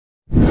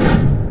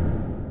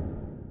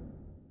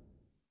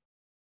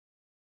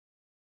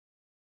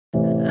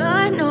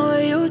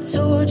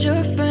told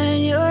your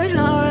friend you're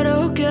not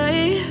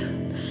okay,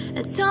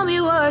 and tell me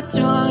what's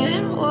wrong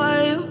and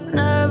why you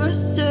never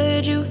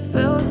said you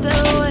felt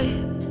that way.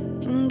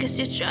 And guess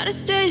you're trying to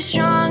stay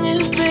strong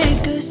and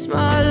fake a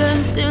smile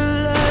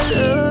until I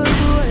look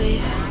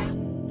away.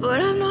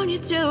 But I've known you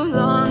too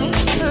long, it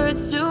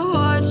hurts to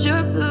watch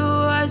your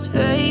blue eyes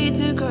fade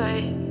to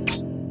gray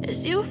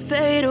as you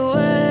fade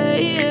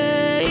away,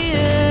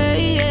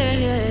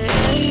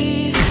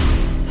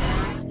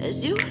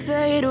 as you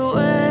fade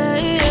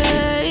away.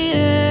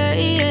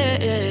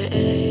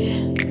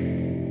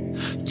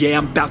 Yeah,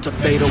 I'm about to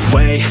fade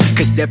away,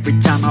 cause every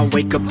time I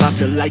wake up I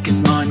feel like it's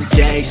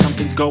Monday.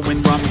 Something's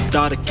going wrong with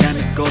all the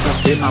chemicals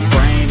up in my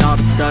brain. All of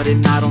a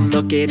sudden I don't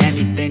look at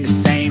anything the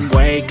same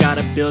way.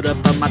 Gotta build up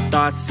of my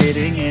thoughts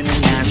sitting in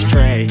an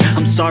ashtray.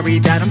 I'm sorry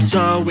that I'm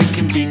so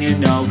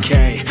inconvenient,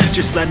 okay.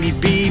 Just let me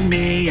be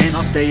me and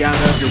I'll stay out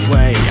of your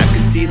way. I can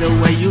see the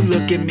way you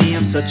look at me,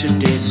 I'm such a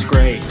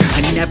disgrace.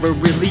 I never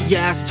really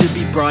asked to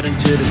be brought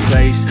into this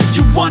place.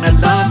 You wanna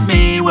love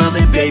me? Well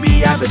then baby,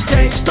 have a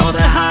taste. All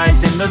the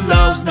highs and the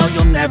lows, no,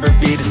 you'll never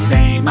be the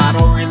same. I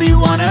don't really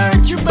wanna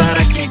hurt you, but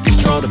I can't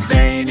control the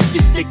pain. If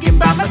you're sticking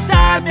by my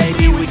side,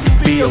 maybe we could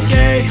be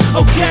okay.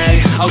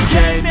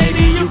 Okay,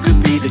 maybe you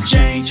could be the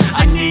change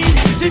I need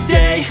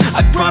today.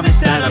 I promise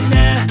that I've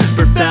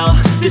never felt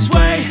this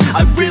way.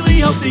 I really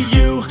hope that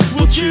you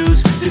will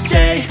choose to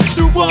stay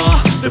through all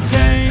the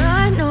pain.